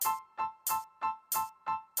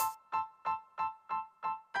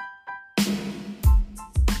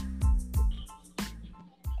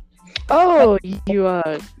Oh, you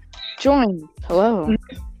joined. Hello.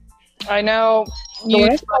 I now The use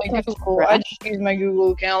last my podcast Google. I crashed. just use my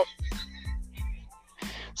Google account.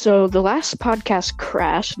 So the last podcast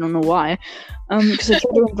crashed. I don't know why. Because I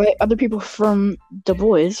tried to invite other people from the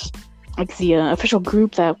boys, like the official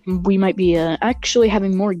group, that we might be actually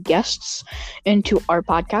having more guests into our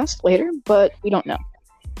podcast later, but we don't know.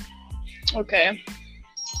 Okay.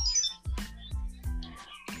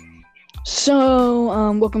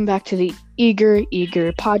 So, welcome back to the Eager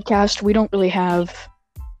podcast. We don't really have.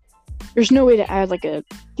 There's no way to add like a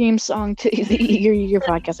theme song to the Eager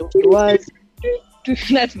podcast, which it was.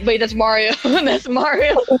 That's Mario. That's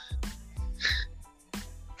Mario.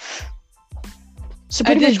 So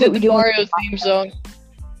I pretty just much what did we the do. Mario theme song.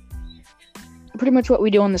 Pretty much what we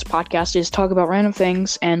do on this podcast is talk about random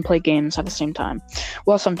things and play games at the same time.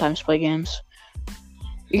 Well, sometimes play games.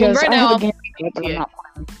 Because right I now, have a game, I'm but I'm GTA. not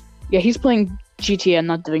playing. Yeah, he's playing GTA and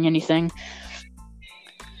not doing anything.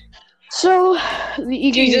 So, the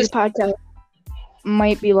Eager Jesus. podcast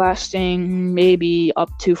might be lasting maybe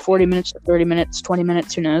up to 40 minutes, 30 minutes, 20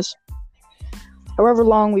 minutes, who knows. However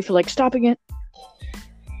long we feel like stopping it.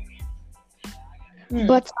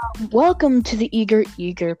 But welcome to the Eager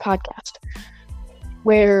podcast,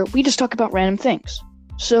 where we just talk about random things.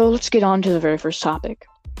 So let's get on to the very first topic.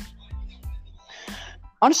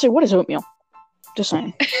 Honestly, what is oatmeal? Just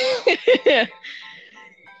saying. I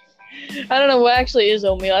don't know what actually is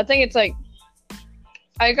oatmeal. I think it's like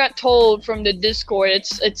I got told from the Discord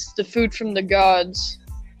it's the food from the gods.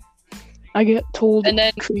 I get told And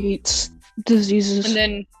then- it creates diseases. And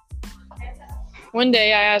then one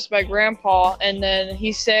day I asked my grandpa, and then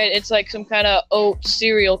he said it's like some kind of oat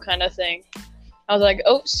cereal kind of thing. I was like,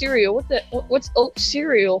 oat cereal? What's oat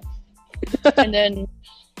cereal? And then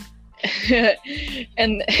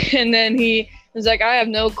and then he was like, I have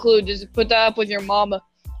no clue. Just put that up with your mama.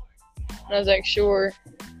 And I was like, sure.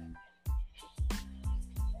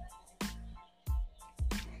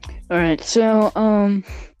 Alright, so,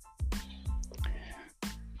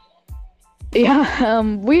 we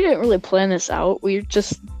didn't really plan this out. We're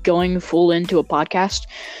just going full into a podcast.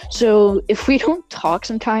 So if we don't talk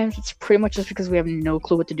sometimes, it's pretty much just because we have no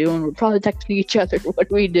clue what to do, and we're probably texting each other what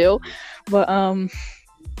we do. But,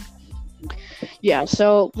 yeah,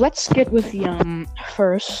 so let's get with the,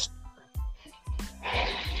 first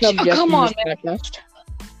subject come in on, this podcast.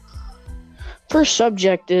 First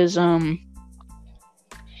subject is,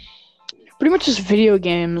 pretty much just video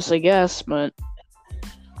games, I guess, but...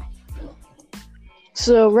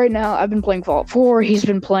 So, right now, I've been playing Fallout 4, he's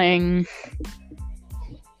been playing...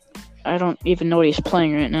 I don't even know what he's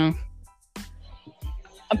playing right now.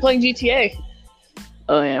 I'm playing GTA.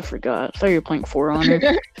 Oh yeah, I forgot. I thought you were playing For Honor.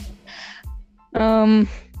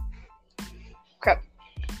 Crap.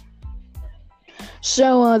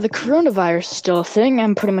 So, the coronavirus is still a thing.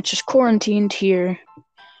 I'm pretty much just quarantined here.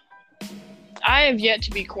 I have yet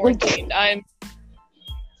to be quarantined. I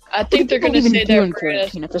think they're What gonna do you say even do they're in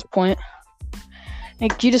quarantine at this point?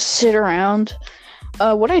 Like, you just sit around.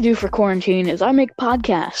 What I do for quarantine is I make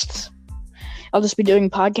podcasts. I'll just be doing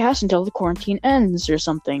podcasts until the quarantine ends or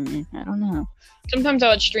something. I don't know. Sometimes I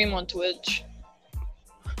would stream on Twitch.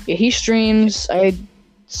 Yeah, he streams. I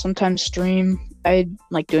sometimes stream. I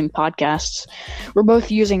like doing podcasts. We're both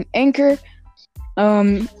using Anchor.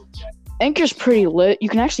 Anchor's pretty lit. You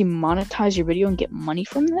can actually monetize your video and get money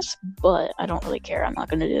from this, but I don't really care. I'm not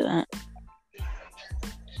going to do that.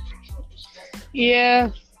 Yeah.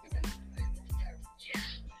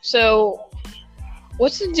 So,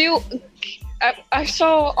 what's the deal? I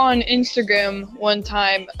saw on Instagram one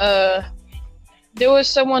time, there was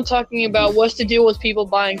someone talking about what's the deal with people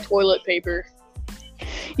buying toilet paper.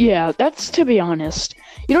 Yeah, that's, to be honest.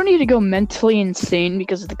 You don't need to go mentally insane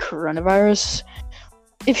because of the coronavirus.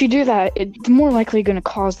 If you do that, it's more likely going to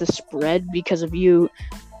cause the spread because of you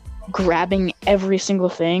grabbing every single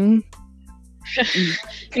thing.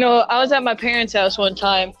 I was at my parents' house one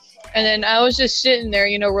time, and then I was just sitting there,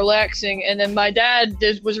 relaxing, and then my dad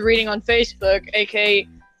was reading on Facebook, aka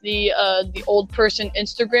the old person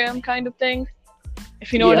Instagram kind of thing,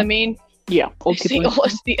 if you know what I mean. Yeah, old people.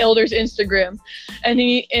 It's the elders' Instagram, and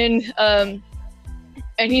he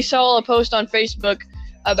saw a post on Facebook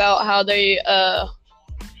about how they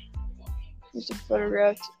There's a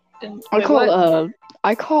photograph.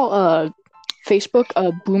 I call Facebook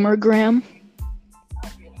a boomergram.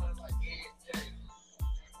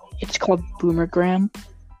 It's called boomergram.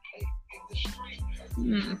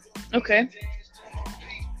 Okay.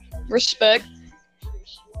 Respect.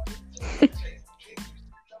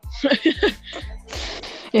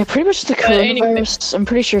 Yeah, pretty much the Anyway, coronavirus. I'm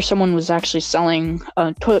pretty sure someone was actually selling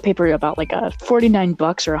toilet paper about like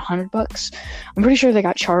 $49 or $100. I'm pretty sure they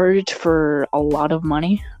got charged for a lot of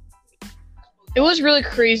money. it was really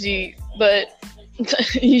crazy, but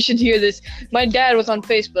you should hear this. My dad was on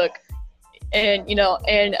Facebook, and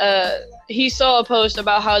he saw a post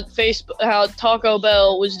about how Taco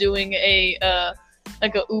Bell was doing a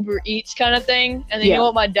like a Uber Eats kind of thing, and then you know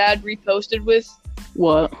what my dad reposted with?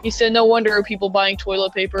 What? He said, "No wonder are people buying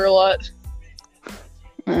toilet paper a lot."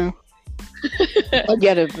 I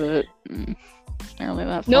get it, but it's not really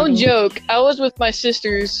that No funny. joke. I was with my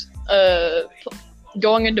sisters,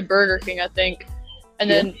 going into Burger King, I think, and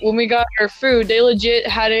then when we got our food, they legit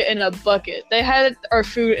had it in a bucket. They had our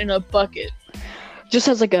food in a bucket. Just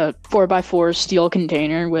has like a 4x4 steel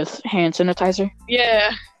container with hand sanitizer.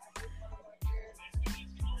 Yeah.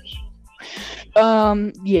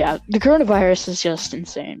 Yeah, the coronavirus is just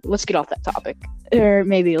insane. Let's get off that topic. Or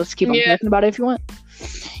maybe let's keep on talking about it if you want.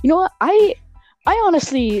 You know what? I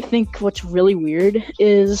honestly think what's really weird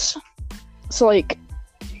is, so like,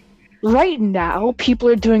 right now, people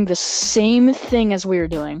are doing the same thing as we are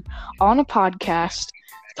doing on a podcast,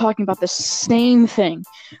 talking about the same thing.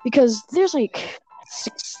 Because there's like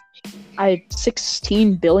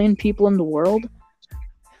 16 billion people in the world.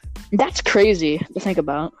 That's crazy to think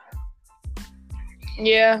about.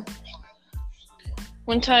 Yeah.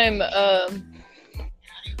 One time,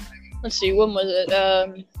 let's see, when was it?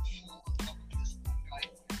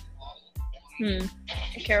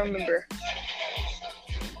 I can't remember.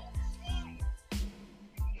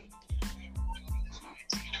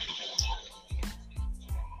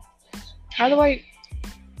 How do I?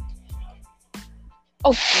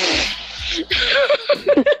 Oh.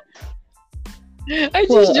 I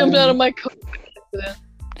just jumped out of my car.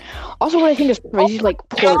 Also, what I think is crazy, like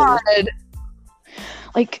portal.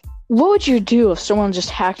 Like, what would you do if someone just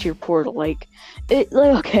hacked your portal? Like,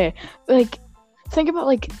 okay, like, think about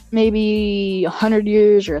like maybe 100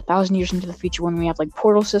 years or 1,000 years into the future when we have like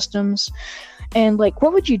portal systems, and like,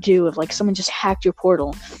 what would you do if like someone just hacked your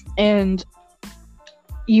portal and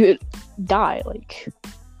you die? Like,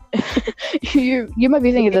 you might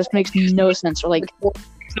be thinking this makes no sense, or like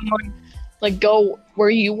someone like go where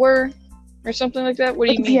you were. Or something like that? What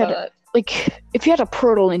do you mean by that? Like, if you had a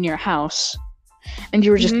portal in your house and you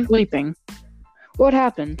were just sleeping, what would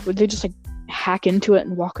happen? Would they just, like, hack into it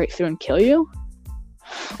and walk right through and kill you?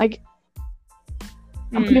 Like,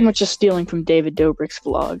 I'm pretty much just stealing from David Dobrik's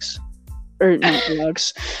vlogs. Or, not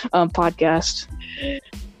vlogs, podcast.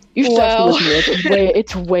 You should actually listen to it.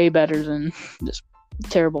 It's way better than this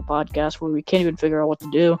terrible podcast where we can't even figure out what to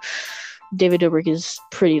do. David Dobrik is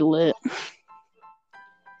pretty lit.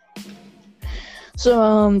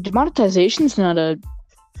 So, demonetization's not a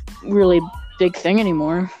really big thing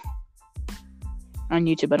anymore on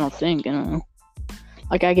YouTube, I don't think. I don't know.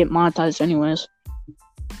 Like, I get monetized anyways.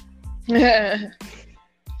 You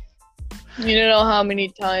don't know how many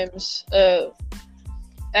times I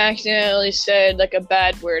accidentally said like a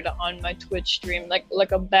bad word on my Twitch stream,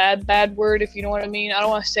 like a bad word, if you know what I mean. I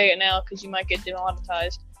don't want to say it now because you might get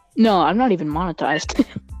demonetized. No, I'm not even monetized.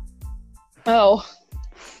 Oh.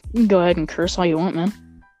 You can go ahead and curse all you want, man.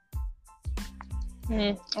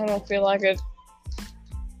 I don't feel like it.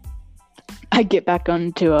 I get back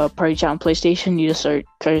onto a party chat on PlayStation, you just start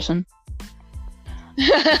cursing.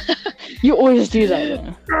 You always do that,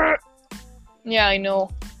 man. Yeah, I know.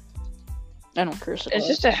 I don't curse at all. It's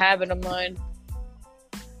just a habit of mine.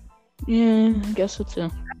 Yeah, I guess so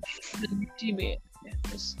too. Yeah,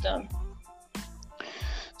 it's dumb.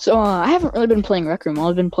 So, I haven't really been playing Rec Room. All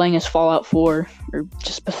I've been playing is Fallout 4, or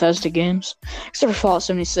just Bethesda games. Except for Fallout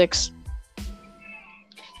 76.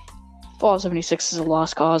 Fallout 76 is a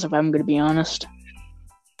lost cause, if I'm going to be honest.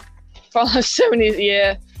 Fallout 70,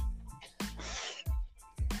 yeah.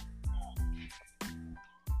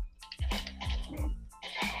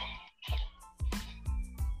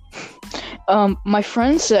 My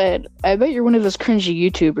friend said, I bet you're one of those cringy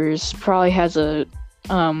YouTubers, probably has a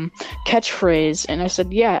catchphrase, and I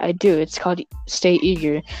said, yeah, I do. It's called Stay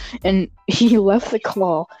Eager. And he left the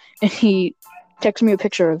call, and he texted me a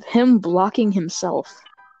picture of him blocking himself.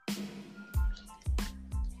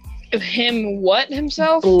 Of him what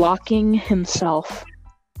himself? Blocking himself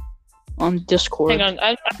on Discord. Hang on,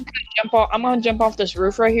 I'm gonna jump off. I'm gonna jump off this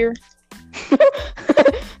roof right here.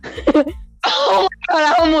 Oh my god!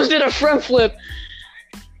 I almost did a front flip.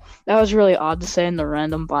 That was really odd to say in the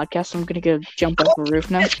random podcast. I'm gonna go jump off the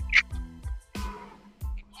roof now.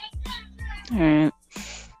 Alright.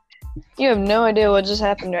 You have no idea what just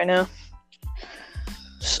happened right now.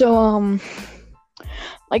 So,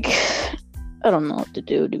 like, I don't know what to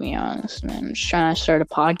do, to be honest, man. I'm just trying to start a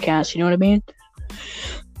podcast, you know what I mean?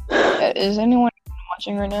 Is anyone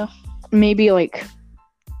watching right now? Maybe, like,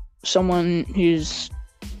 someone who's,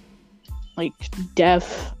 like,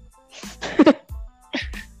 deaf.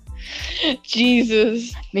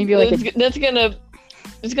 Jesus. Maybe, like, it's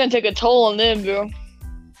gonna take a toll on them, bro.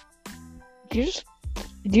 do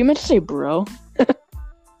you meant to say bro?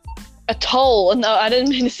 A toll? No, I didn't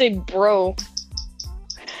mean to say bro.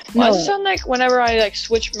 Why does it sound like whenever I, like,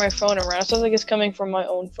 switch my phone around, it sounds like it's coming from my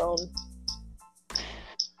own phone?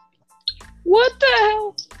 What the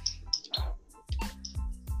hell?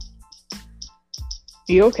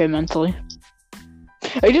 Are you okay mentally?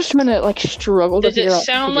 I just trying to, like, struggle to Does it figure out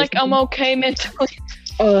sound like I'm okay mentally?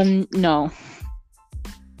 No.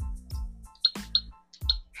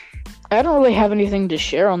 I don't really have anything to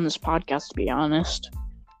share on this podcast, to be honest.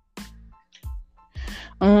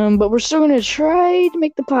 But we're still going to try to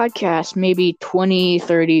make the podcast maybe 20,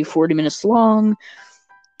 30, 40 minutes long.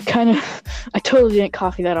 Kind of, I totally didn't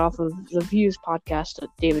copy that off of the Views podcast that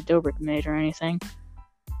David Dobrik made or anything.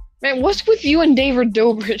 Man, what's with you and David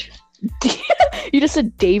Dobrik? You just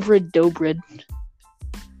said David Dobrik.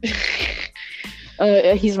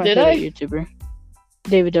 He's my favorite YouTuber.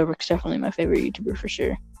 David Dobrik's definitely my favorite YouTuber for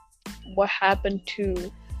sure. What happened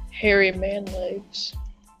to hairy man legs?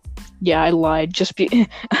 Yeah, I lied.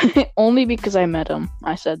 Only because I met him.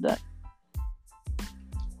 I said that.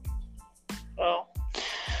 Oh.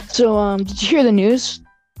 So, did you hear the news?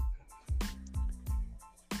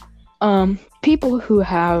 People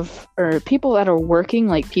that are working,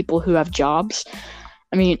 like people who have jobs.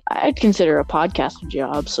 I mean, I'd consider a podcast a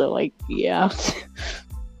job, so, like, yeah.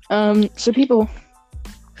 So people.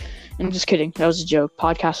 I'm just kidding. That was a joke.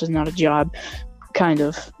 Podcast is not a job. Kind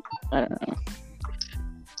of. I don't know.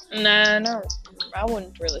 Nah, no, I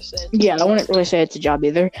wouldn't really say it. Yeah, I wouldn't really say it's a job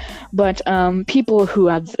either. But people who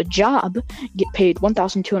have a job get paid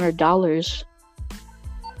 $1,200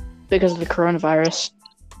 because of the coronavirus.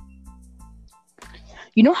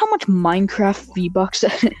 You know how much Minecraft V-Bucks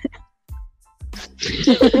that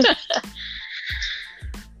is?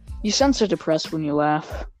 You sound so depressed when you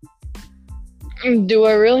laugh. Do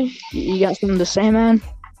I really? You got something to say, man?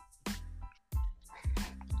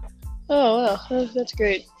 Oh, well, that's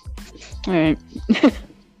great. Alright.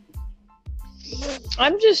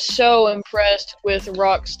 I'm just so impressed with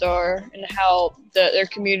Rockstar and how their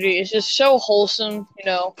community is just so wholesome, you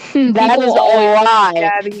know. That is a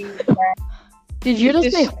lie. Did you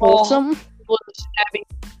just say wholesome?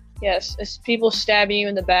 Yes, it's people stabbing you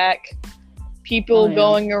in the back. People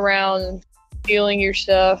going around and stealing your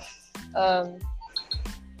stuff.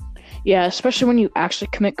 Yeah, especially when you actually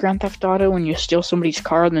commit Grand Theft Auto, when you steal somebody's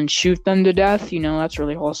car and then shoot them to death, you know, that's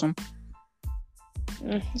really wholesome.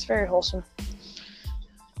 It's very wholesome.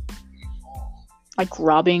 Like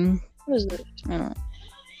robbing. What is it? I don't know.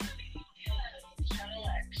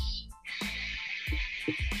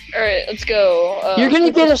 Alright, let's go. You're gonna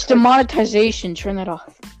get us demonetization. Turn that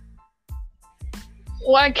off.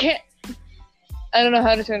 Well, I can't. I don't know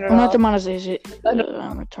how to turn it off. I'm not demonetization. I'm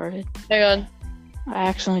retarded. Hang on. I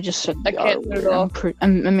accidentally just said I can't turn it off.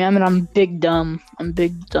 I'm big dumb. I'm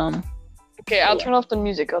big dumb. Okay, I'll turn off the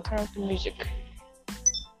music.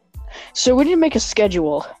 So we need to make a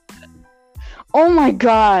schedule. Oh my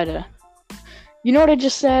god. You know what I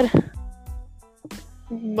just said?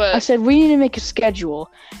 But I said we need to make a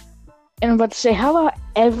schedule. And I'm about to say, how about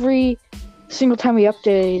every single time we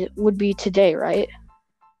update would be today, right?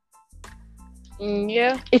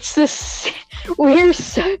 Yeah. It's this. We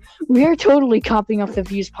are totally copying off the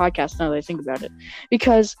Views podcast now that I think about it.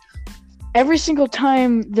 Because every single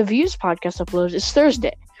time the Views podcast uploads is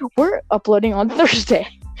Thursday. We're uploading on Thursday.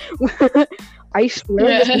 I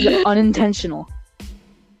swear this is unintentional.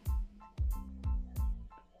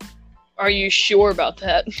 Are you sure about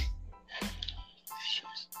that?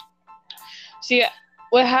 See,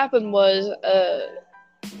 what happened was,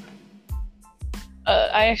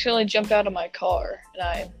 I accidentally jumped out of my car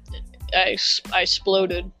and I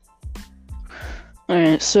exploded.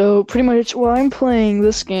 Alright, so pretty much while I'm playing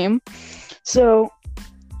this game, so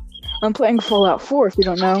I'm playing Fallout 4 if you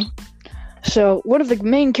don't know. So one of the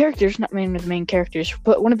main characters, not one of the main characters,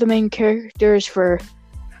 but one of the main characters for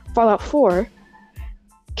Fallout 4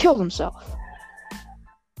 killed himself.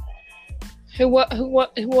 Who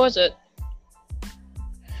was it?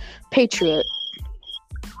 Patriot.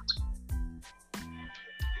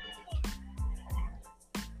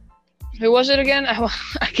 Who was it again? I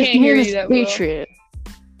can't hear you that well. Patriot.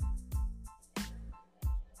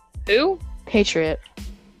 Who? Patriot.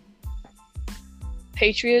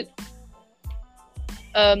 Patriot?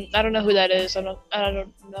 I don't know who that is. I don't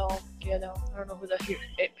know. Yeah, no, I don't know who that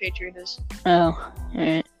Patriot is. Oh,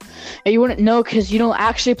 alright. And you wouldn't know because you don't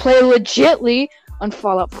actually play legitly on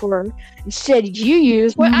Fallout 4. Instead, you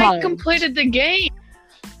use But I mods. completed the game.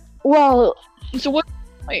 Well, So what?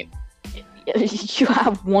 Wait. you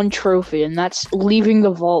have one trophy, and that's leaving the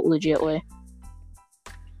vault legitly.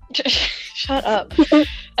 Shut up.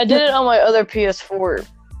 I did it on my other PS4.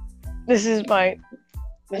 This is my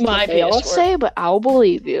Okay, PS4. I'll say, but I'll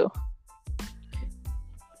believe you.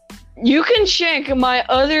 You can check my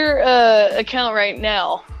other account right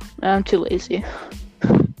now. I'm too lazy.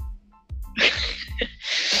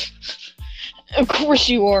 Of course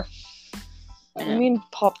you are. I mean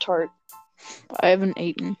Pop-Tart. I haven't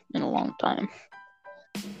eaten in a long time.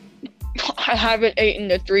 I haven't eaten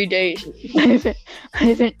in 3 days. I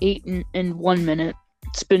haven't eaten in 1 minute.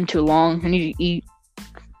 It's been too long. I need to eat.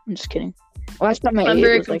 I'm just kidding. Last time I'm ate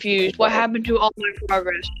very was, confused. What happened to all my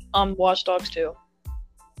progress on Watch Dogs 2?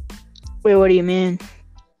 Wait, what do you mean?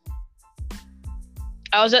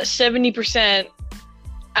 I was at 70%,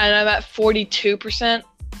 and I'm at 42%.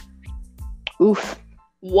 Oof.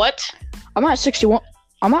 What? I'm at 61.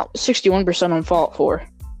 I'm at 61% on Fallout 4.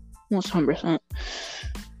 Almost 100%.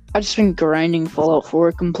 I've just been grinding Fallout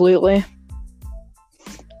 4 completely.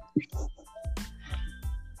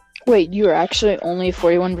 Wait, you are actually only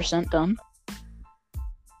 41% done?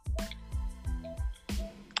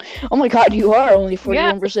 Oh my god, you are only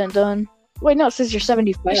 41% done. Wait, no, it says you're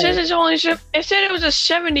 75. It says it's only. It said it was a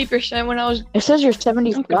 70% when I was. It says you're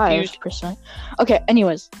 75%. Okay,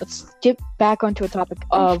 anyways, let's get back onto a topic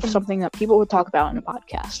of something that people would talk about in a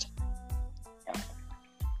podcast.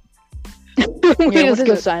 Let's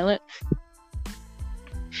go silent.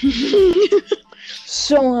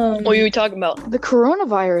 So, what are you talking about? The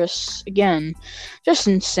coronavirus, again, just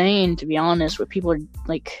insane, to be honest, what people are,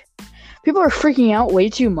 like, people are freaking out way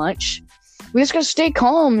too much. We just gotta stay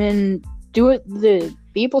calm and do what the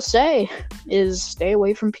people say, is stay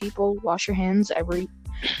away from people, wash your hands every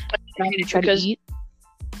time you try to eat.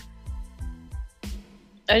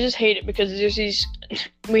 I just hate it because there's these,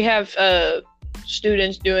 we have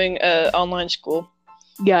students doing online school.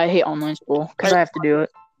 Yeah, I hate online school, because I have to do it.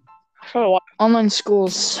 For a while. Online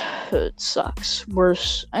schools, it sucks.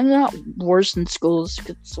 Worse, and not worse than schools,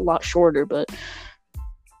 because it's a lot shorter, but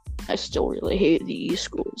I still really hate the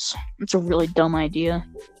e-schools. It's a really dumb idea.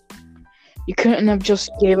 You couldn't have just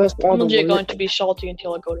gave us all the I'm work. going to be salty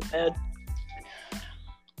until I go to bed.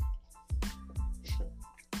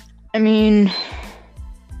 I mean,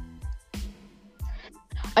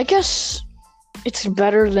 I guess it's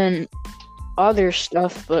better than other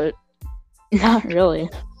stuff, but not really.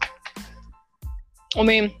 I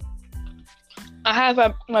mean, I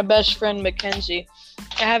have my best friend Mackenzie.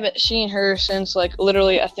 I haven't seen her since, like,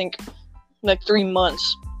 literally, I think, like 3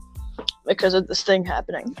 months because of this thing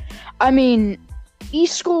happening. I mean,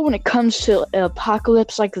 e-school, when it comes to an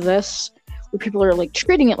apocalypse like this, where people are, like,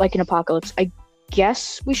 treating it like an apocalypse, I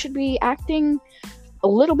guess we should be acting a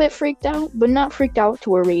little bit freaked out, but not freaked out to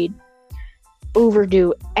where we'd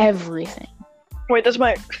overdo everything. Wait, that's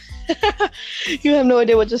my... You have no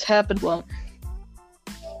idea what just happened. Well,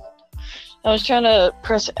 I was trying to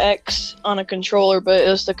press X on a controller, but it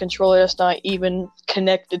was the controller that's not even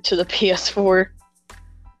connected to the PS4.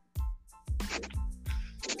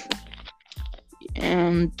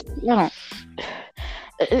 And, yeah.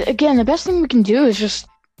 Again, the best thing we can do is just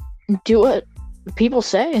do what people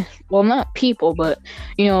say. Well, not people, but,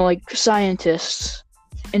 you know, like scientists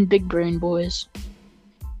and big brain boys.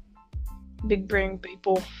 Big brain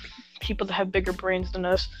people. People that have bigger brains than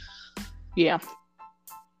us. Yeah.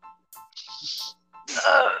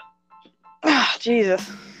 Jesus.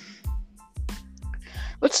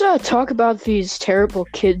 Let's talk about these terrible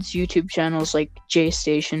kids' YouTube channels like J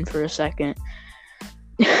Station for a second.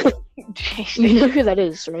 You know who that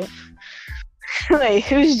is, right? Wait,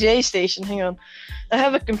 who's J Station? Hang on. I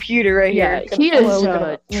have a computer right here. Yeah, he is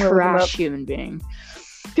a trash human being.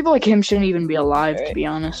 People like him shouldn't even be alive, to be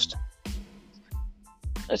honest.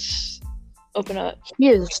 Let's open up. He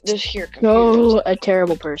is this here so a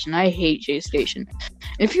terrible person. I hate J Station.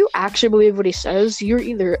 If you actually believe what he says, you're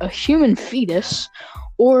either a human fetus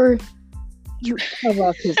or you have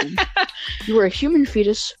autism. You are a human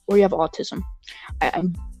fetus or you have autism.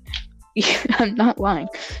 I'm not lying.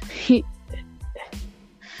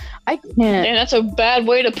 I can't. Man, that's a bad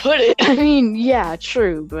way to put it. I mean, yeah,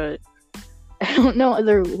 true, but I don't know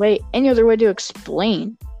any other way to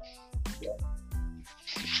explain.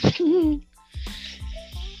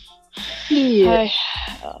 He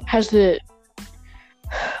has the.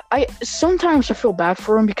 Sometimes I feel bad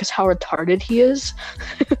for him because how retarded he is,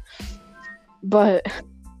 but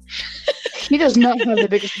He does not have the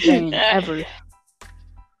biggest brain ever.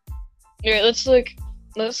 Here, let's look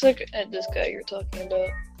at this guy you're talking about.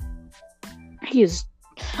 He is.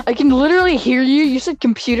 I can literally hear you. You said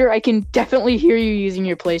computer. I can definitely hear you using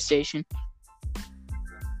your PlayStation.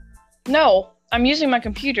 No, I'm using my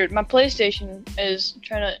computer. My PlayStation is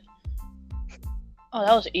trying to. Oh,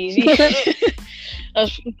 that was easy. I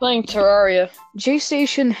was playing Terraria.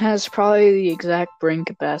 J-Station has probably the exact brain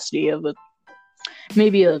capacity of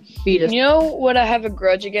maybe a fetus. You know what I have a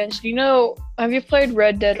grudge against? Have you played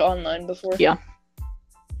Red Dead Online before? Yeah.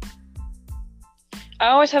 I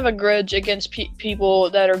always have a grudge against people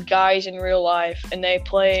that are guys in real life and they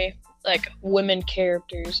play like women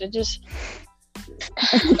characters. It just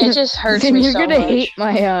hurts me You're so gonna much. hate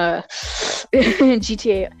my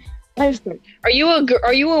GTA. Are you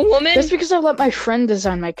a woman? That's because I let my friend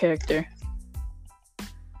design my character.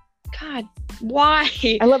 God, why?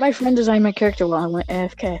 I let my friend design my character while I went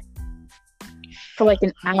AFK for like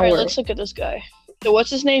an hour. Alright, let's look at this guy. So what's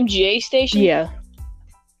his name? J-Station? Yeah.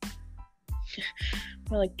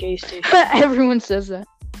 I like gay station. Everyone says that.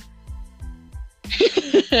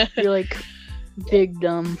 You're like big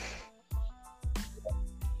dumb.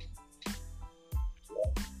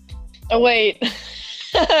 Oh wait.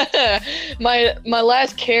 my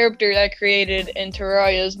last character I created in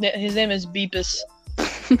Terraria, his name is Beepus.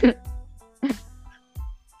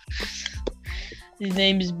 His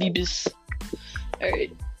name is Beepus.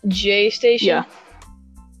 Alright. J-Station? Yeah.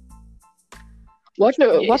 Watch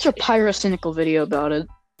a Pyrocynical video about it.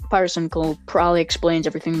 Pyrocynical probably explains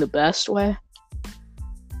everything the best way.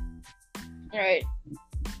 Alright.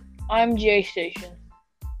 I'm J-Station.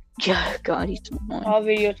 Yeah, God, he's so annoying. All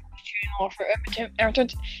videos channel for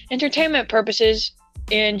entertainment purposes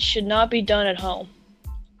and should not be done at home.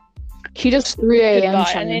 He does 3 a.m.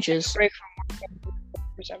 Goodbye. challenges. Break from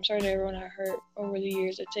work. I'm sorry to everyone I hurt over the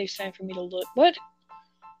years. It takes time for me to look. What?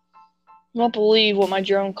 I won't believe what my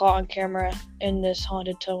drone caught on camera in this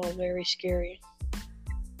haunted tunnel. Very scary.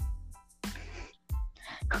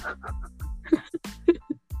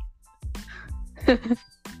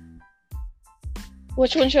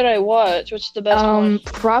 Which one should I watch? What's the best one?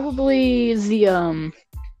 Probably the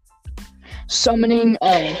summoning.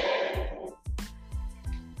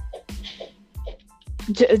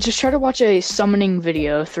 Just try to watch a summoning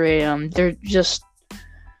video. 3 a.m. They're just.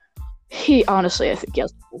 Honestly, I think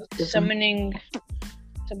yes. Summoning.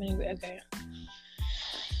 Okay.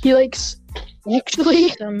 He likes actually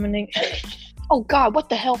summoning. Oh God! What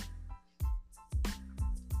the hell?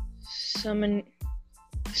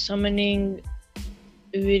 Summoning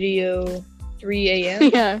video 3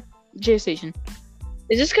 a.m. Yeah, J-Station.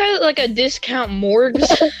 Is this guy like a discount Morgs?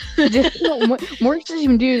 Morgs doesn't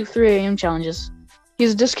even do 3 a.m. challenges.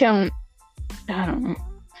 He's a discount. I don't know.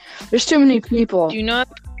 There's too many people. Do not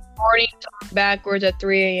Barney talk backwards at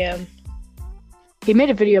 3 a.m. He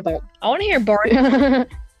made a video about. I want to hear Barney. All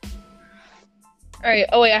right.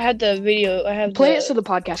 Oh wait, I had the video. Play it so the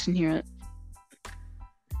podcast can hear it.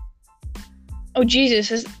 Oh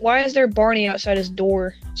Jesus! Why is there Barney outside his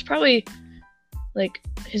door? It's probably like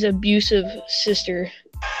his abusive sister.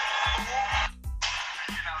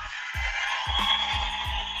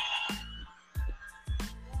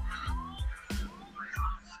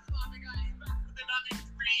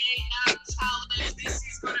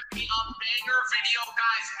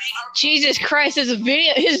 Jesus Christ! There's a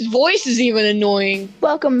video. His voice is even annoying.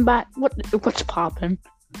 Welcome back. What's poppin'?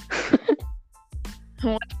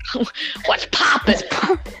 What's poppin'?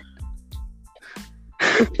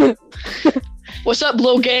 What's up,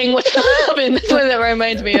 Blow Gang? What's poppin'? That's what that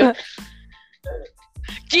reminds me of.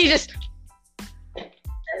 Jesus!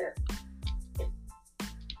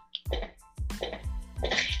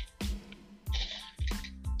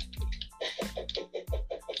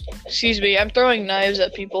 Excuse me, I'm throwing knives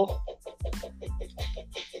at people.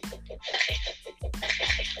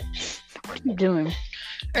 What are you doing?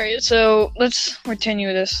 Alright, so let's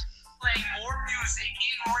continue this. Playing more music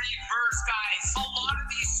in reverse, guys. A lot of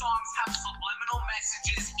these songs have subliminal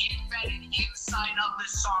messages embedded inside of the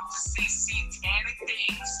song to say satanic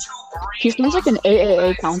things to brainwash. He sounds like an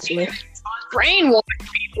AAA counselor. Brainwash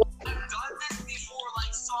people. I've done this before,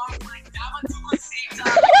 like songs like Damatuka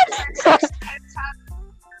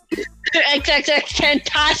XXX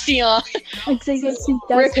Tentacion.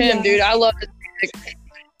 Rip him, dude. I love this music.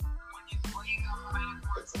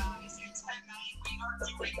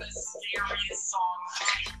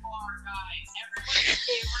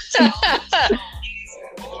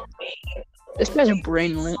 This guy's a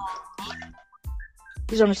brainlet.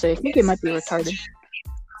 He's honestly, I think he might be retarded.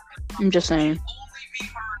 I'm just saying.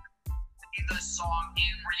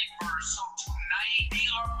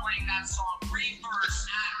 that song Reverse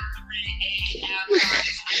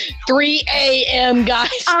at 3 a.m. guys.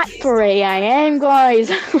 At 3 a.m.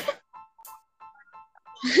 guys.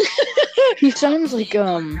 He sounds like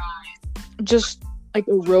just like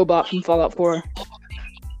a robot from Fallout 4.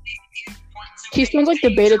 He sounds like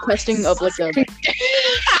the beta testing of like a.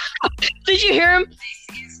 Did you hear him? This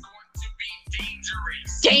is going to be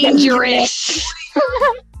dangerous. Dangerous.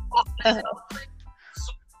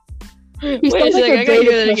 He Wait a sounds like second, I a gotta hear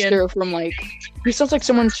beta that again. tester from like. He sounds like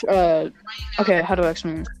someone. Okay, how do I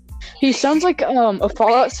explain this? He sounds like a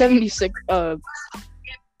Fallout 76.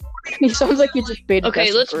 He sounds like he just beta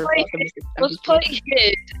Okay, tested let's for play. Fallout 76. Let's play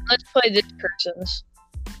his. Let's play this person's.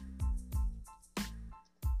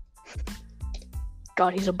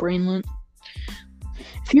 God, he's a brainlet.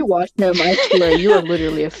 If you watch him, I swear you are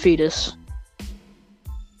literally a fetus.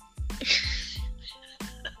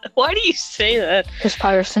 Why do you say that? Because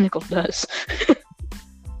Pyrocynical does.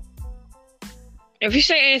 If you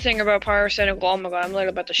say anything about Pyrocynical, oh my god, I'm literally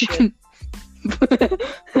about to shit.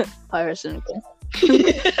 Pyrocynical.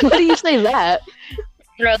 Why do you say that?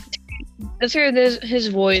 Let's hear his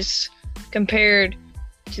voice compared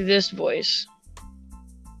to this voice.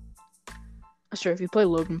 Sure, if you play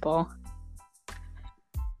Logan Paul.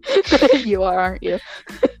 You are, aren't you?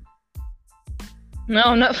 No,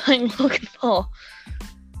 I'm not playing Logan Paul.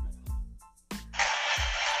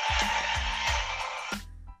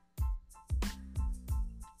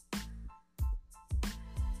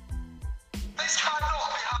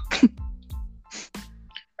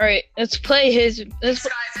 Alright, let's play his. Guys, and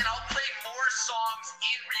I'll play more songs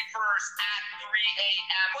in reverse at 3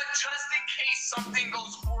 a.m. But just in case something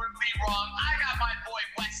goes horribly wrong, I got my boy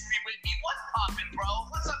Wesley with me. What's poppin', bro?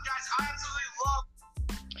 What's up, guys? I absolutely love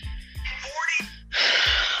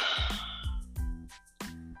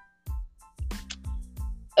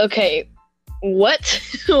 40,000 Okay, what?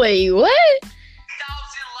 Wait, what?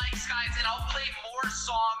 likes, guys, and I'll play more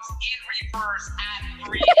songs in reverse at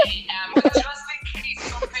 3 a.m. But just in case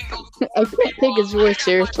something goes I can't take his voice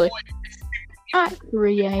seriously. At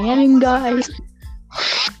 3 a.m. guys.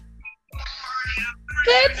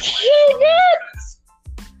 That's so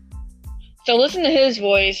good! So listen to his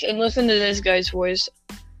voice and listen to this guy's voice.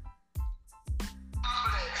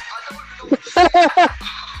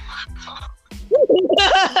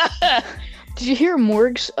 Did you hear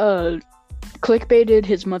Morgs clickbaited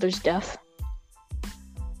his mother's death?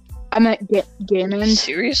 I meant Ganon.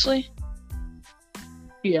 Seriously?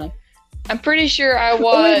 Yeah. I'm pretty sure I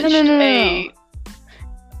watched Oh, wait, no.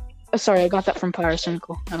 a... Sorry, I got that from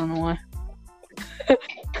Pyrocynical. I don't know why.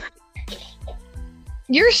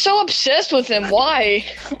 You're so obsessed with him. Why?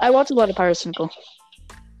 I watch a lot of Pyrocynical.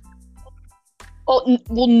 Oh,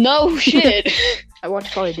 well, no shit. I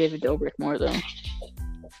watch probably David Dobrik more though.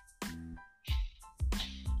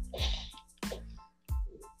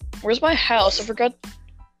 Where's my house? I forgot.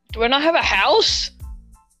 Do I not have a house?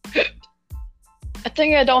 I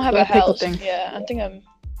think I don't have a house. Hiccuping. Yeah, I think I'm...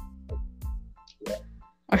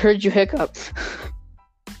 I heard you hiccup.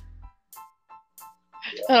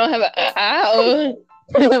 I don't have a house.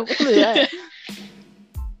 What is that?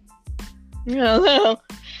 No.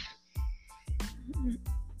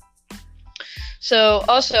 So,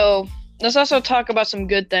 also, let's also talk about some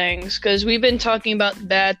good things, because we've been talking about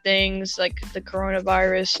bad things, like the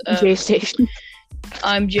coronavirus. J Station.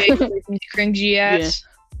 I'm Jay from Cringy Ass.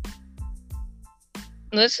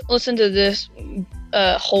 Let's listen to this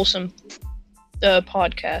wholesome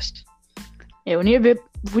podcast. Yeah, we need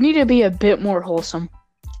to be a bit more wholesome.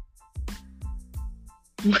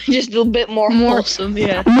 Just a little bit more wholesome,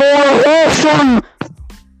 yeah. More wholesome!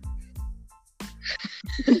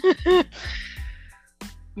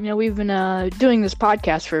 You know, we've been doing this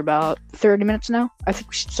podcast for about 30 minutes now. I think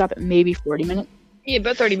we should stop at maybe 40 minutes. Yeah,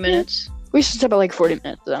 about 30 minutes. We should stop at like 40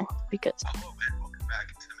 minutes though, because... Hello and welcome back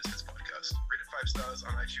to the Misfits Podcast, rated 5 stars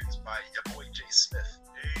on iTunes by your boy Jay Smith.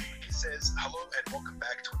 He says, hello and welcome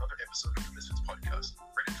back to another episode of the Misfits Podcast,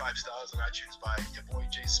 rated 5 stars on iTunes by your boy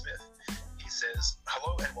Jay Smith. He says,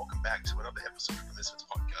 hello and welcome back to another episode of the Misfits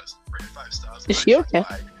Podcast, rated 5 stars on Is he iTunes okay?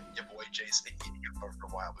 by your boy Jay Smith. For a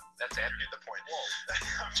while, but that's Andrew the point.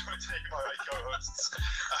 I'm trying to take my co-hosts.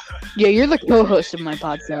 Yeah, you're the co-host of my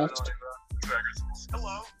podcast.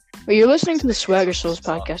 Hello. But you're listening to the Swagger Souls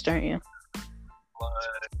podcast, aren't you?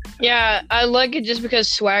 Yeah, I like it just because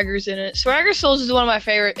Swagger's in it. Swagger Souls is one of my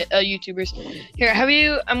favorite YouTubers. Here,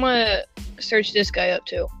 I'm gonna search this guy up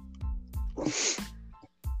too.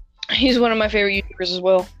 He's one of my favorite YouTubers as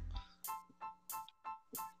well.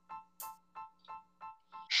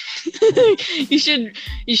 You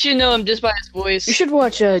should know him just by his voice. You should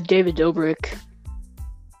watch David Dobrik.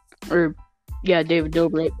 David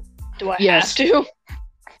Dobrik. Do I Yes. have to? You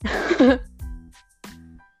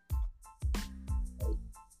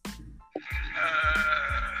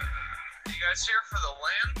guys here for the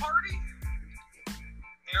LAN party?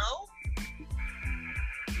 No?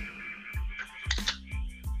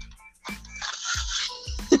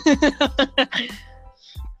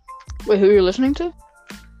 Wait, who you're listening to? Real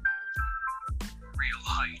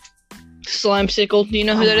height. Slimecicle. Do you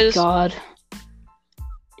know who that my is? God.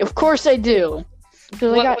 Of course I do.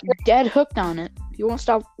 Because I What- got dead hooked on it. You won't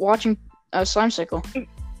stop watching Slimecicle.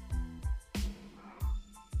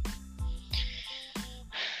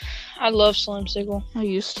 I love Slimecicle. I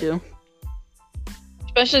used to.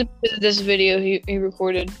 Especially because of this video he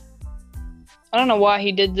recorded. I don't know why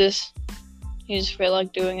he did this. He just felt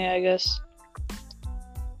like doing it, I guess.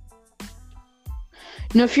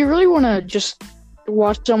 You know, if you really want to just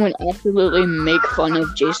watch someone absolutely make fun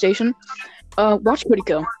of J-Station, watch Cody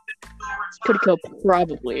Co. Cody Co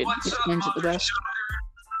probably explains it the best.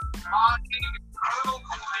 My name is Colonel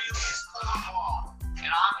Cornelius Cornwall, and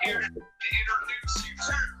I'm here to introduce you to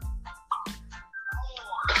corn.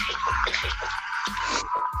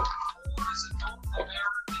 Corn is a North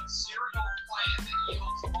American cereal plant that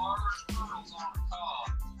yields large kernels on the cob.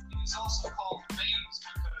 It is also called maize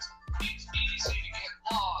because it's easy to get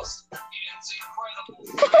lost and it's incredible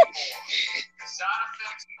flavor. Side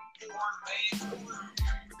effects of corn may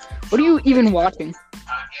include, What are you even watching? I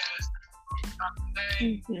guess,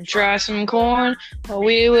 Try some corn, or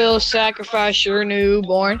we will sacrifice your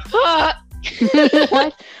newborn. Ah!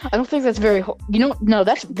 What? I don't think that's very. No,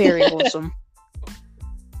 that's very wholesome.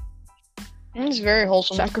 It's very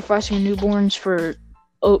wholesome. Sacrificing newborns for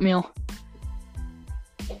oatmeal.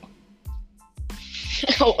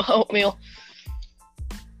 Oatmeal.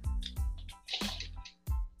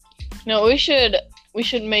 No, we should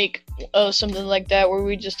make something like that where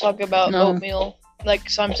we just talk about No. oatmeal, like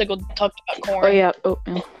Slimecicle talked about corn. Oh yeah,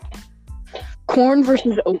 oatmeal. Corn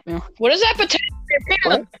versus oatmeal. What is that potato? Hit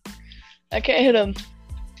him. I can't hit him.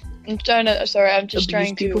 I'm trying to. Sorry, I'm just Abuse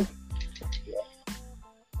trying people?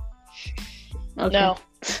 to. Okay. No.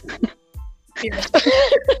 Yes.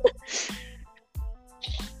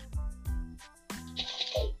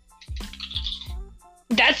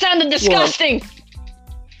 That sounded disgusting.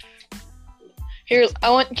 Here, I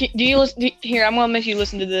want. Do you listen? Here, I'm gonna make you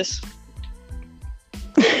listen to this.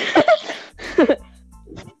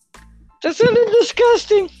 That sounded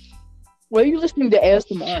disgusting. Why are you listening to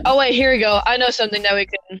ASMR? Oh wait, here we go. I know something that we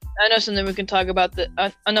can. I know something we can talk about.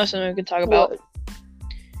 I know something we can talk about. What?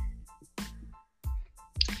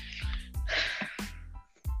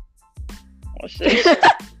 What's this?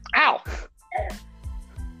 Ow!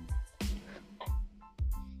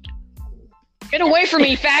 Get away from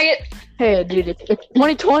me, faggot! Hey, dude, it's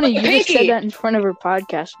 2020. You just Pinky! said that in front of our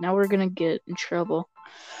podcast. Now we're gonna get in trouble.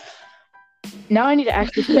 Now I need to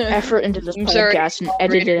actually put effort into this I'm sorry. podcast and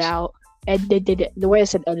edit it out. Edited it. The way I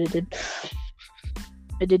said edited.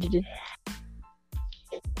 Edited it.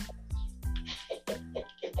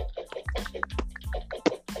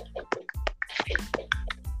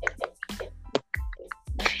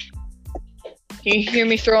 Can you hear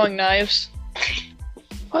me throwing knives?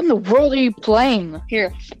 What in the world are you playing?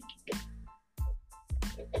 Here.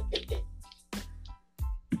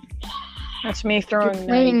 That's me throwing You're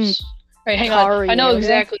playing knives. Alright, hang on. I know Terraria?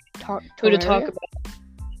 exactly who to talk Terraria? about.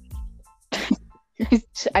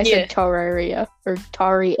 I Yeah. said Terraria or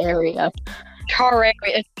Tari area.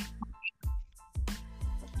 Terraria.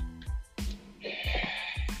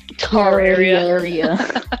 Terraria.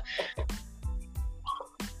 Terraria.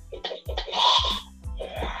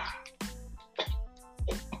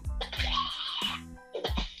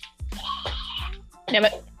 Damn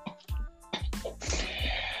it.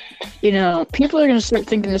 You know, people are gonna start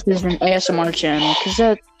thinking this is an ASMR channel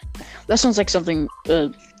because that sounds like something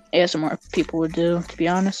ASMR people would do. To be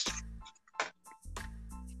honest.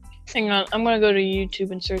 Hang on, I'm gonna go to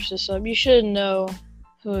YouTube and search this up. You should know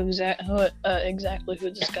exactly who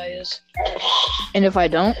this guy is. And if I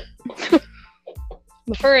don't,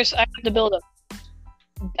 But first, I have to build up.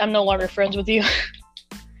 I'm no longer friends with you.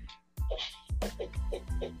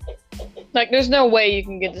 Like, there's no way you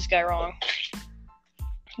can get this guy wrong.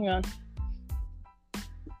 Hang on.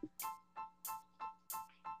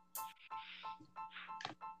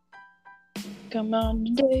 Come on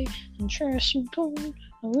today and try some corn,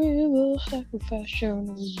 and we will sacrifice your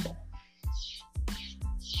newborn.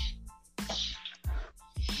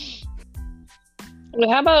 Wait,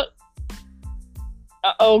 how about?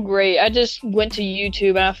 Oh, great! I just went to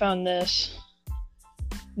YouTube and I found this.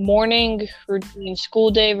 Morning routine, school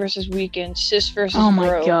day versus weekend, sis versus oh my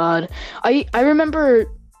bro. god, I remember.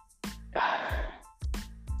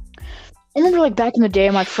 I remember, like, back in the day,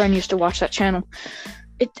 my friend used to watch that channel.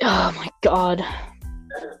 Oh my god.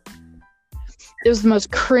 It was the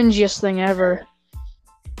most cringiest thing ever.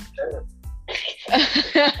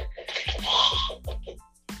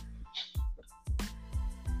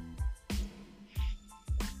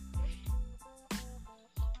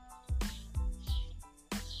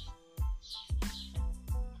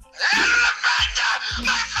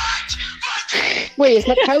 Wait, is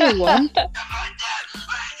that Tyler 1?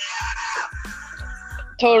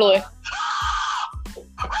 Totally.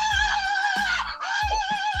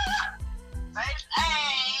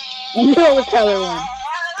 I knew it was Tyler 1.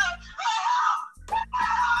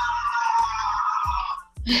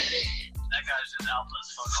 That guy's just alpha as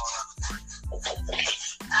fuck all around the board.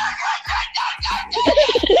 I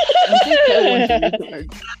think Tyler 1's a retard.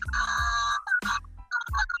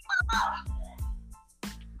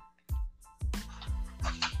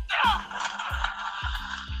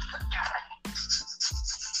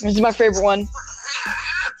 This is my favorite one.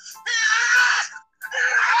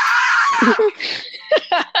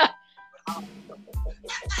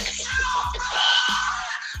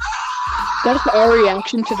 That's our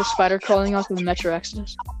reaction to the spider crawling off of the Metro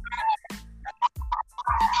Exodus.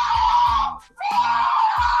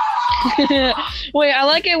 Wait, I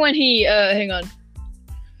like it when he, hang on.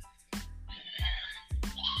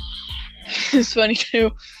 It's funny too.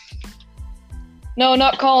 No,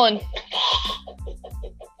 not Colin.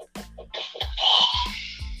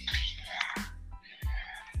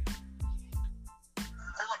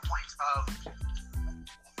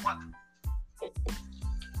 What?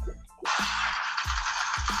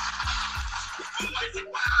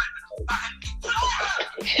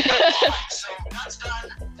 So that's done.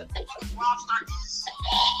 The fucking lobster is.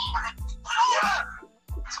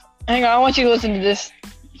 Hang on, I want you to listen to this.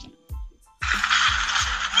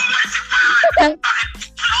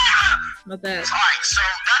 Not that. Alright, so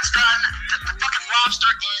that's done. The fucking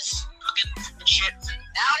lobster is fucking shit.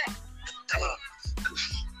 Now,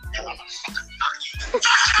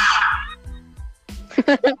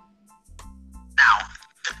 now,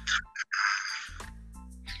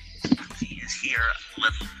 he is here.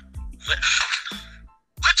 Literally.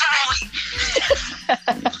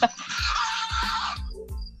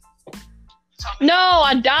 No,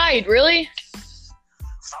 I died. Really?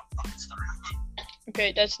 Stop fucking stuttering.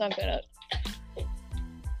 Okay, that's not gonna.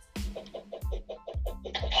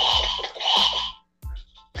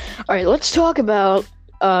 Alright, let's talk about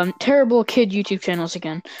terrible kid YouTube channels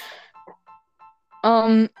again.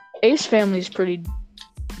 Ace Family's pretty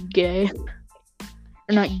gay.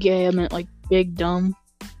 Or not gay, I meant like big dumb.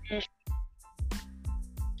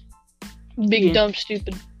 Big, Yeah. dumb,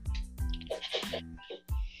 stupid.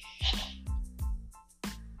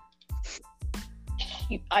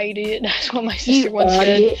 You idiot. That's what my sister You once said.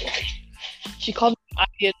 idiot. She called me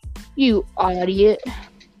idiot. You idiot.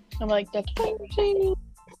 I'm like, the fuck are you saying?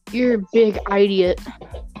 You're a big idiot.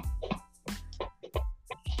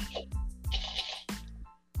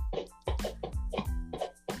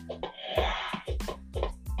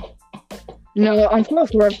 No, on 4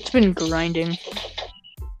 it's been grinding.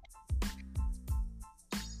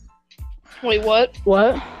 Wait, what?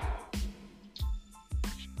 What?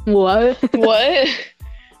 What? What?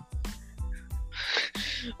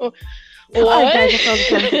 Alright, guys, What? that's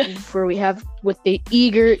all the time for we have with the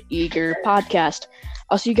Eager podcast.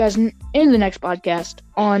 I'll see you guys in the next podcast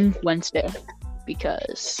on Wednesday.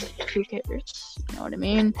 Because who cares? You know what I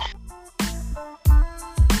mean?